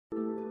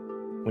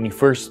When you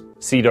first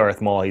see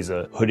Darth Maul, he's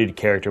a hooded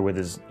character with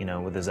his,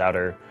 with his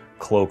outer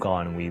cloak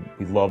on. We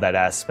love that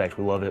aspect.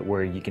 We love it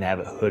where you can have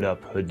it hood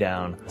up, hood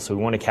down. So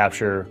we want to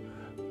capture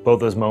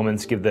both those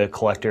moments, give the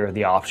collector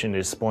the option to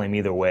display them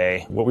either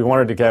way. What we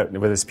wanted to get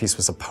with this piece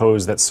was a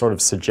pose that sort of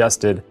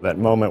suggested that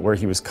moment where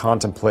he was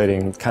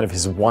contemplating kind of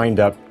his wind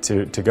up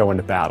to go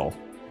into battle.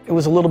 It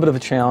was a little bit of a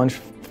challenge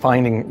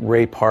finding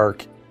Ray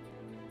Park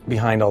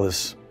behind all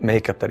this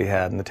makeup that he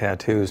had and the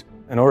tattoos.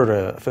 In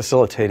order to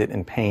facilitate it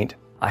in paint,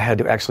 I had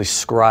to actually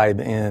scribe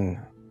in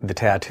the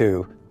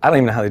tattoo. I don't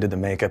even know how they did the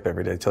makeup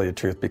every day, to tell you the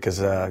truth, because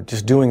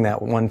just doing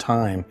that one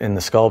time in the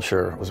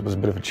sculpture was a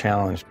bit of a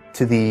challenge.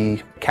 To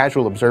the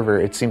casual observer,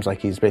 it seems like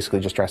he's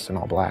basically just dressed in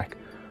all black.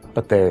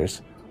 But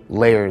there's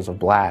layers of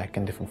black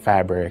and different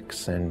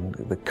fabrics and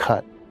the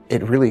cut.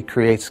 It really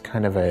creates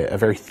kind of a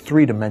very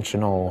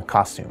three-dimensional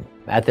costume.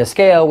 At this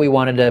scale, we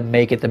wanted to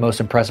make it the most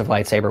impressive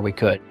lightsaber we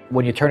could.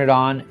 When you turn it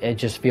on, it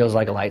just feels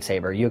like a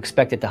lightsaber. You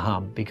expect it to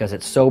hum because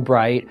it's so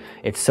bright,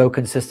 it's so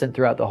consistent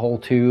throughout the whole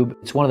tube.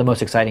 It's one of the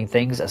most exciting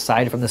things,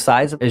 aside from the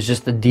size, is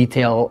just the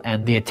detail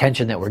and the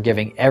attention that we're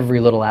giving every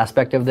little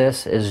aspect of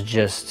this is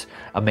just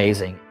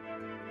amazing.